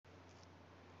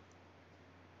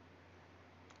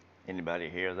Anybody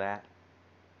hear that?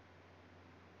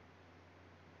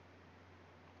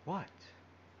 What?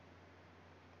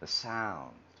 The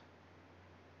sound.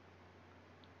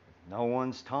 No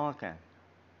one's talking.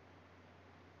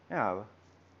 Yeah,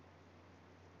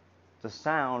 the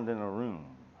sound in a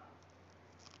room.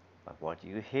 But what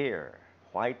you hear,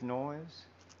 white noise,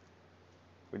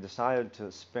 we decided to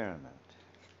experiment.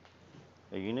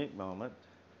 A unique moment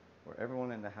where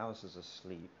everyone in the house is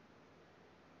asleep.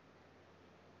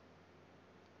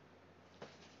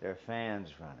 There are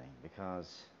fans running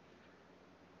because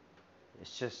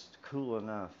it's just cool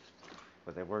enough,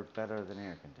 but they work better than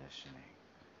air conditioning.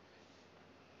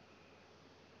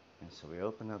 And so we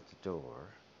open up the door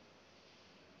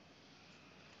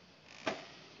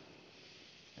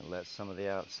and let some of the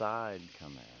outside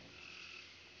come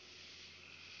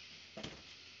in.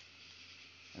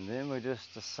 And then we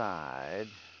just decide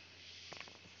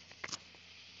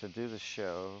to do the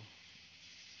show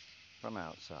from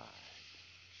outside.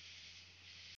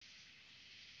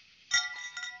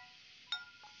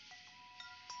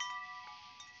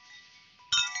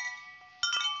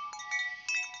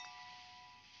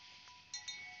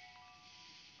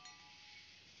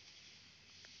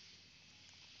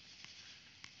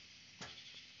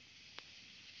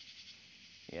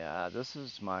 Yeah, this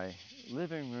is my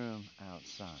living room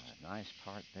outside. Nice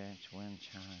park bench, wind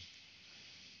chime,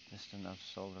 just enough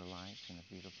solar lights and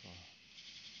a beautiful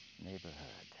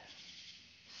neighborhood.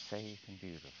 Safe and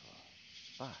beautiful.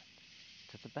 But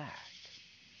to the back,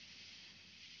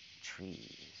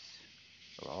 trees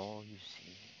are all you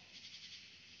see.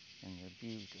 And they're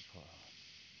beautiful.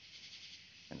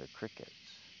 And the crickets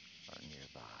are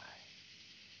nearby.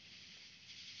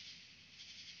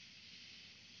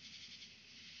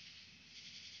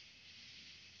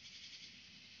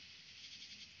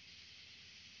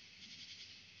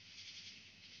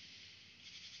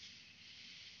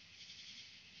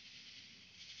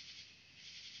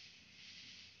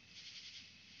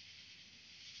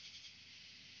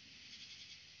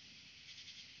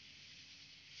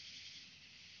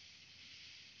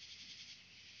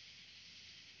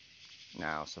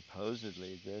 Now,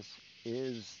 supposedly, this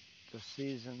is the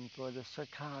season for the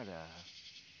cicada.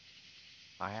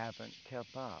 I haven't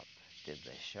kept up. Did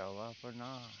they show up or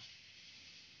not?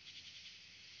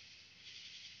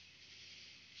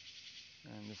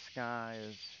 And the sky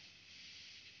is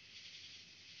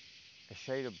a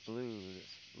shade of blue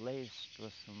that's laced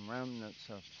with some remnants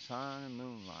of sun and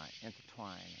moonlight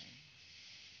intertwining,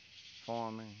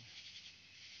 forming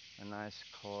a nice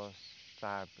coarse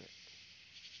fabric,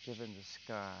 giving the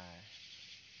sky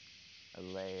a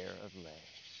layer of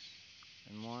lace.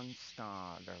 And one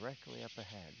star directly up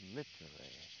ahead,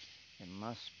 literally, it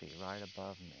must be right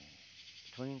above me,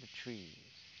 between the trees.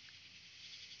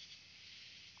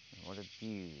 And what a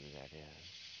view that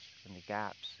is. In the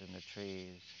gaps in the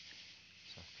trees,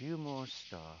 it's a few more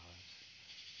stars.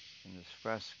 And this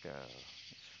fresco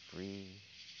is free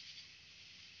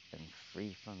and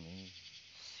free for me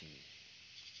to see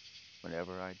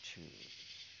whenever I choose.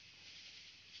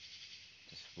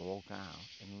 Just walk out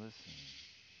and listen.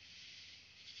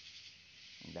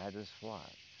 And that is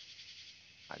what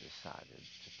I decided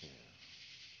to do.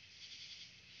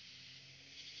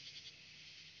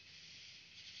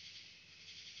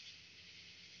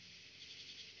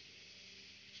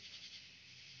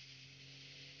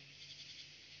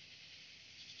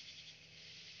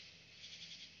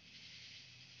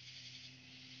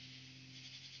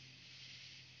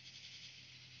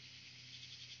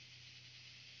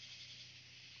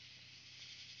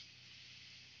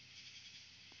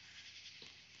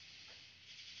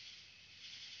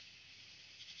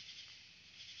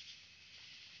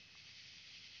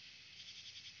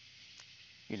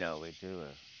 You know, we do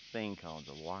a thing called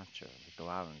the Watcher. We go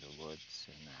out into the woods,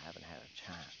 and I haven't had a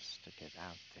chance to get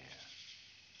out there.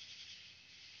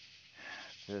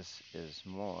 This is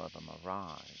more of a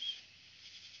mirage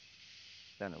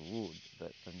than a wood,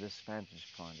 but from this vantage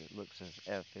point, it looks as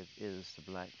if it is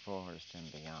the Black Forest and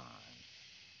beyond.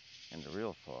 And the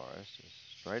real forest is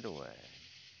straight away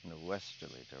in the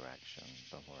westerly direction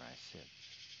from where I sit.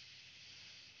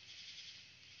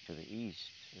 To the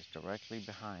east is directly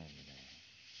behind me.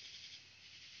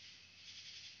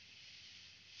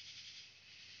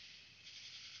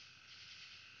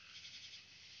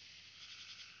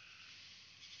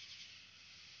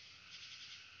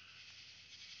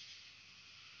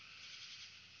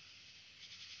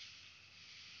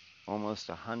 Almost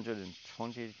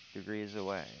 120 degrees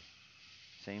away.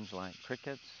 Seems like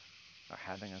crickets are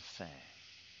having a say.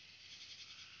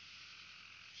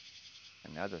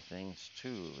 And other things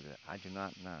too that I do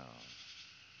not know.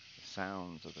 The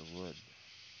sounds of the wood.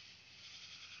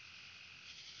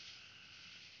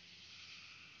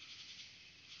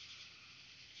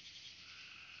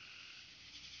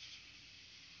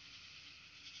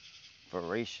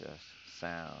 gracious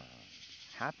sounds,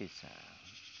 happy sounds.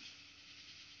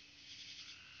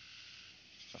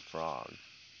 A frog.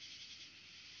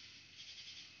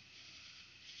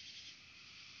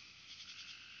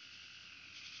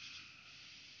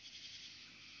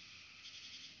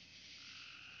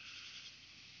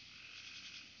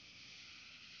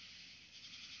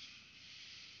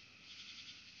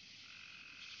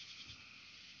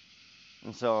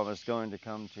 And so I was going to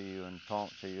come to you and talk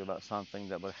to you about something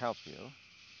that would help you.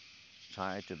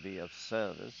 Try to be of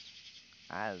service,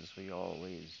 as we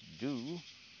always do.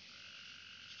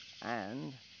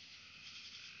 And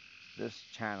this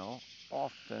channel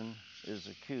often is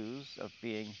accused of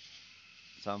being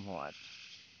somewhat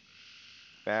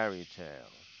fairy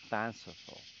tale,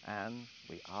 fanciful, and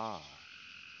we are.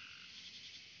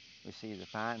 We see the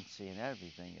fancy in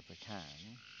everything if we can.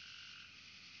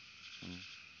 And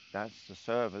that's the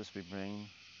service we bring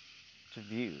to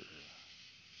view.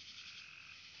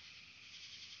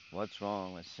 What's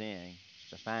wrong with seeing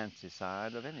the fancy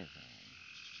side of anything?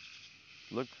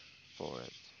 Look for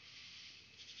it.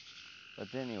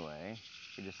 But anyway,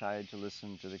 we decided to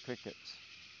listen to the crickets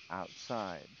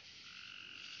outside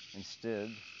instead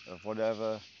of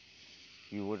whatever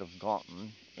you would have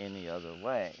gotten any other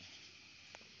way.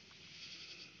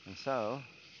 And so,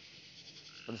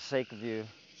 for the sake of you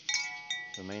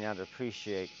who may not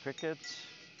appreciate crickets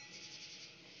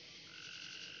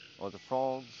or the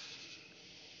frogs,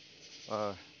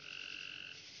 or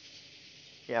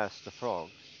yes, the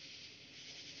frogs,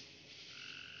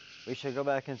 we should go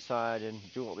back inside and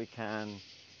do what we can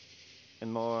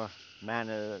in more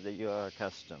manner that you are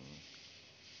accustomed.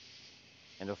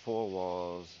 And the four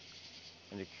walls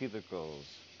and the cubicles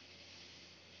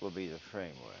will be the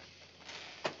framework.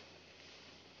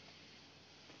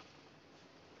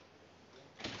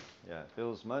 Yeah, it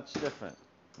feels much different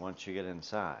once you get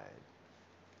inside.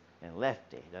 And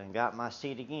Lefty done got my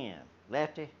seat again.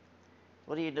 Lefty,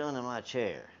 what are you doing in my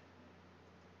chair?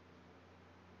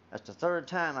 That's the third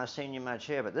time I've seen you in my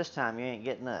chair, but this time you ain't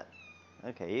getting up.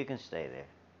 Okay, you can stay there.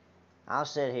 I'll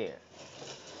sit here.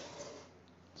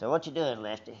 So what you doing,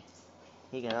 Lefty?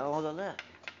 He got all the luck.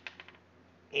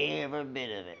 Every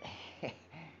bit of it.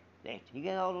 Lefty, you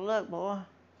got all the luck, boy.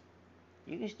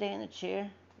 You can stay in the chair.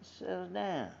 Just settle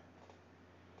down.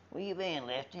 Where you been,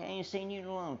 Lefty? I ain't seen you in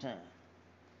a long time.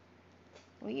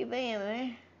 Where you been,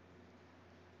 man?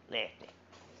 Lefty.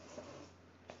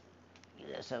 You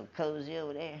look so cozy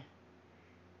over there.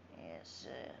 Yes,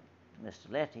 Mr.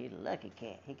 Lefty, the lucky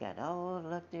cat. He got all the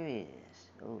luck there is.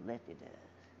 Old Lefty does.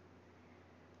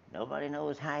 Nobody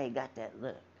knows how he got that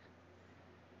luck.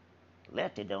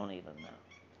 Lefty don't even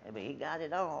know. But he got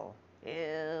it all.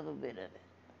 Every bit of it.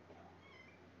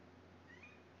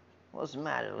 What's the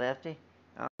matter, Lefty?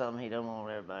 Something he don't want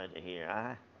everybody to hear.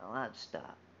 I'll not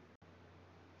stop.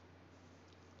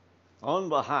 On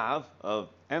behalf of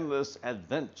Endless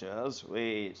Adventures,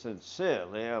 we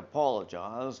sincerely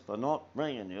apologize for not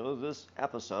bringing you this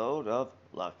episode of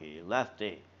Lucky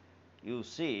Lefty. You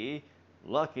see,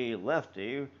 Lucky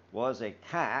Lefty was a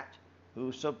cat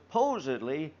who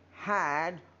supposedly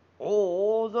had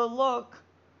all the luck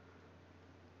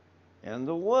in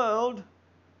the world,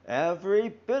 every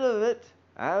bit of it,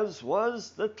 as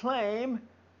was the claim,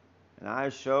 and our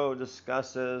show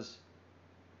discusses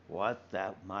what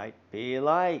that might be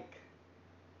like.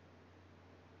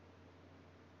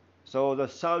 So the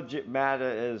subject matter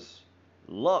is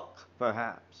luck,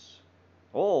 perhaps.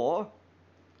 Or,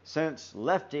 since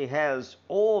Lefty has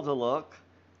all the luck,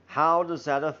 how does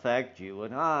that affect you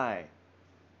and I?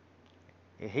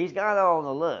 He's got all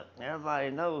the luck. Everybody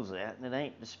knows that, and it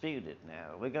ain't disputed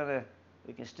now. We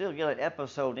can still get an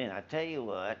episode in. I tell you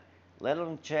what, let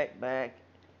them check back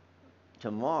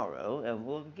tomorrow, and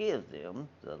we'll give them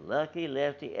the Lucky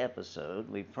Lefty episode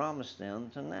we promised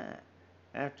them tonight.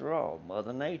 After all,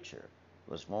 Mother Nature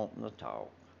was wanting to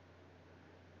talk.